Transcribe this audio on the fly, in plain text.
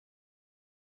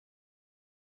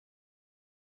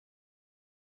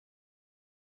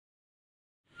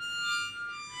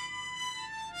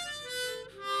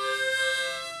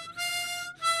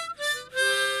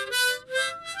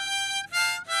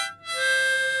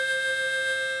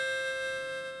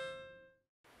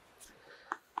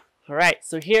All right,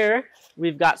 so here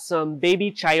we've got some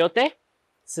baby chayote.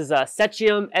 This is a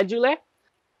Sechium edule.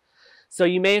 So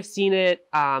you may have seen it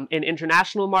in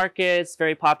international markets,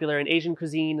 very popular in Asian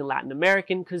cuisine and Latin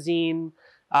American cuisine.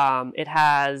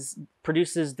 It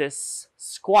produces this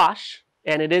squash,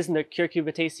 and it is in the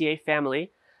Cucurbitaceae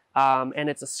family. And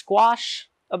it's a squash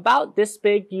about this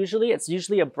big usually. It's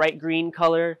usually a bright green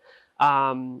color.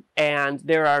 And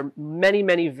there are many,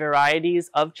 many varieties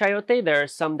of chayote. There are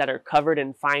some that are covered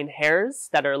in fine hairs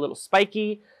that are a little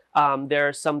spiky. There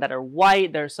are some that are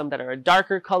white. There are some that are a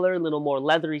darker color, a little more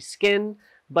leathery skin.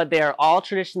 But they are all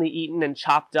traditionally eaten and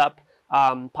chopped up,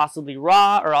 possibly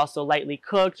raw or also lightly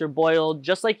cooked or boiled,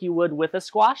 just like you would with a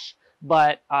squash,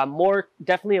 but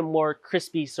definitely a more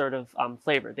crispy sort of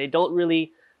flavor. They don't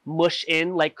really mush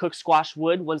in like cooked squash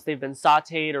would once they've been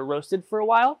sauteed or roasted for a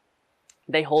while.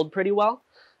 They hold pretty well.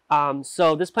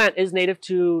 So this plant is native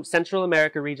to Central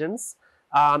America regions.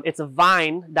 It's a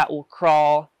vine that will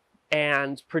crawl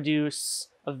and produce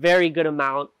a very good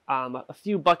amount, a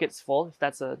few buckets full, if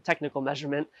that's a technical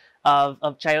measurement, of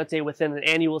chayote within an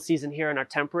annual season here in our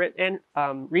temperate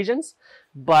regions.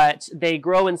 But they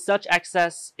grow in such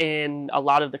excess in a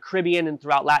lot of the Caribbean and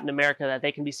throughout Latin America that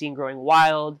they can be seen growing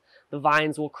wild. The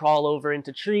vines will crawl over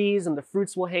into trees and the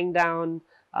fruits will hang down.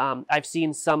 I've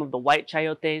seen some of the white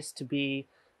chayotes to be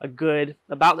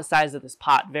about the size of this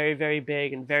pot, very, very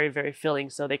big and very, very filling.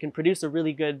 So they can produce a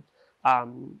really good,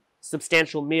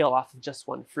 substantial meal off of just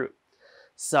one fruit.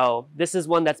 So this is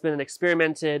one that's been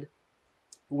experimented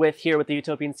with here with the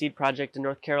Utopian Seed Project in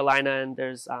North Carolina, and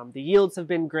there's the yields have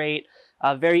been great.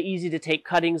 Very easy to take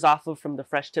cuttings off of from the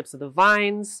fresh tips of the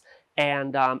vines,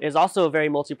 and is also very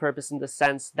multi-purpose in the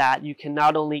sense that you can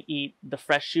not only eat the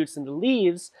fresh shoots and the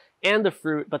leaves and the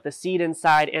fruit, but the seed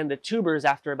inside and the tubers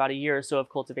after about a year or so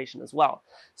of cultivation as well.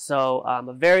 So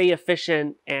a very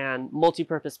efficient and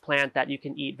multi-purpose plant that you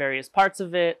can eat various parts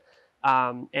of it,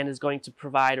 and is going to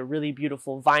provide a really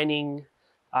beautiful vining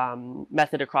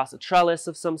method across a trellis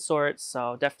of some sort.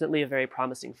 So definitely a very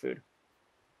promising food.